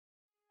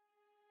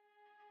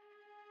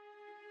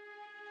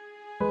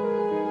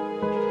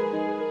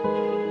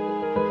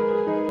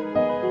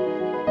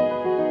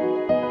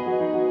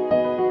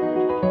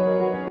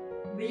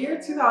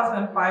year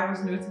 2005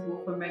 was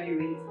notable for many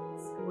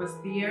reasons. It was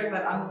the year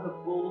that under the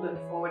bold and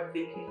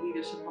forward-thinking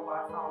leadership of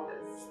our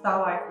founders,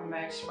 Star Life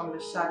emerged from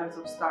the shadows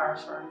of Star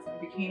Assurance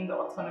and became the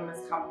autonomous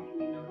company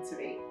we know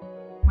today.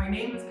 My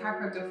name is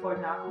Kakra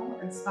Duffuor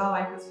Nyarko, and Star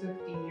Life is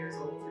 15 years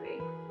old today.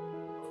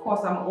 Of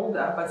course, I'm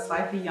older, but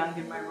slightly young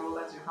in my role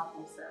as your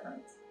humble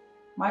servant.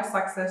 My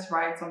success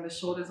rides on the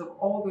shoulders of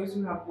all those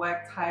who have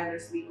worked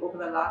tirelessly over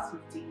the last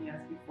 15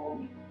 years before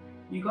me.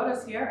 You got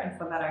us here, and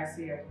for that I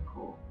say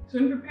Nyarko. So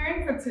in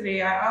preparing for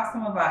today, I asked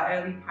some of our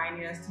early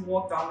pioneers to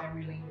walk down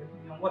memory lane with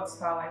me on what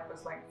Star Life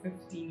was like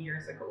 15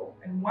 years ago.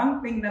 And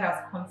one thing that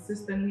has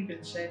consistently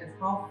been shared is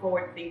how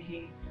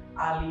forward-thinking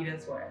our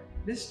leaders were.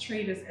 This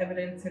trait is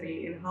evident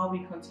today in how we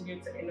continue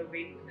to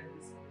innovate within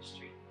this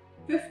industry.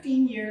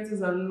 15 years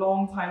is a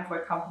long time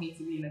for a company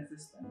to be in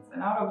existence.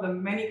 And out of the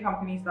many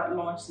companies that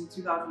launched in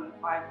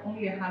 2005,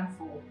 only a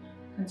handful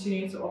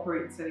continue to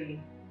operate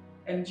today.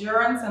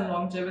 Endurance and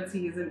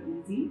longevity isn't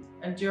easy.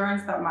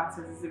 Endurance that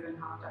matters is even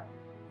harder.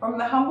 From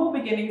the humble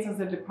beginnings as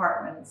a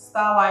department,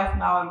 Star Life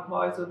now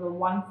employs over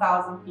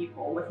 1,000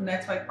 people with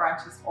network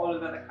branches all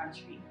over the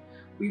country.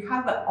 We've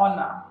had the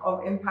honor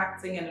of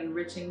impacting and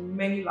enriching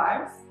many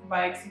lives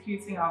by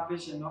executing our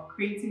vision of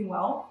creating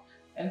wealth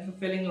and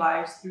fulfilling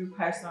lives through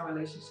personal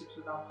relationships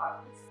with our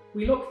partners.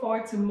 We look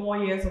forward to more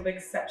years of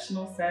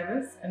exceptional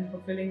service and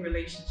fulfilling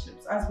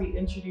relationships as we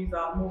introduce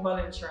our mobile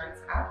insurance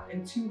app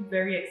and two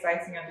very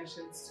exciting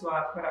additions to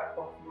our product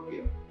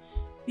portfolio.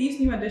 These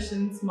new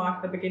additions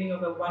mark the beginning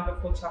of a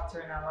wonderful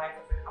chapter in our life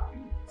as a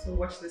company, so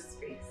watch this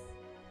space.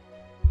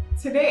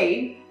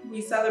 Today,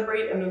 we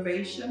celebrate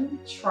innovation,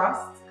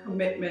 trust,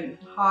 commitment,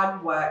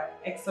 hard work,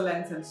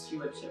 excellence, and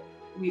stewardship.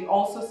 We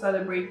also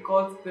celebrate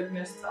God's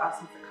goodness to us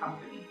as a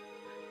company.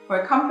 For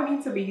a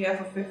company to be here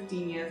for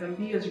 15 years and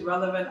be as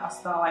relevant as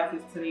Star Life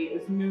is today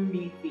is no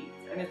mean feat,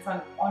 and it's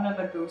an honor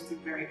that goes to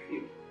very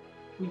few.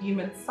 We deem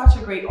it such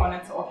a great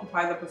honor to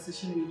occupy the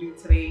position we do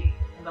today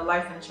in the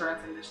life insurance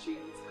industry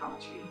in this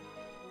country.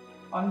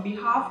 On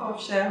behalf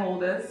of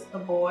shareholders, the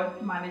board,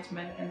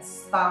 management, and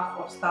staff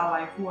of Star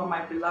Life, who are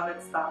my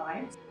beloved Star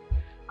Lives,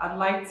 I'd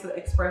like to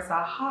express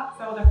our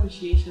heartfelt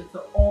appreciation to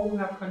all who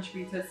have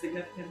contributed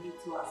significantly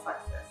to our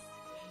success.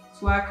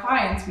 To our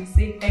clients, we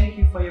say thank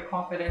you for your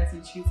confidence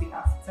in choosing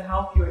us to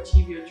help you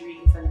achieve your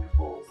dreams and your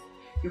goals.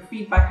 Your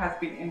feedback has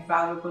been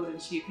invaluable in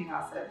shaping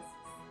our services.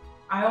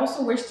 I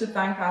also wish to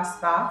thank our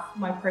staff,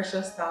 my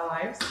precious Star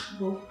Lives,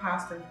 both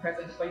past and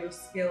present, for your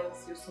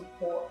skills, your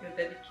support, your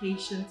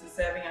dedication to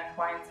serving our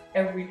clients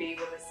every day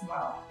with a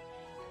smile.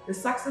 The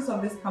success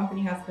of this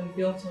company has been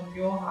built on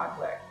your hard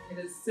work. It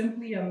is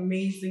simply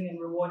amazing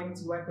and rewarding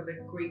to work with a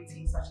great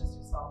team such as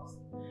yourselves.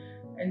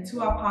 And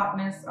to our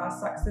partners, our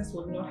success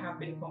would not have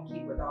been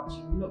complete without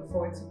you. We look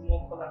forward to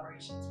more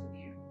collaborations with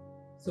you.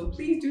 So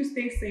please do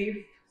stay safe,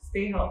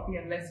 stay healthy,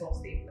 and let's all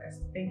stay blessed.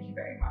 Thank you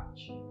very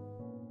much.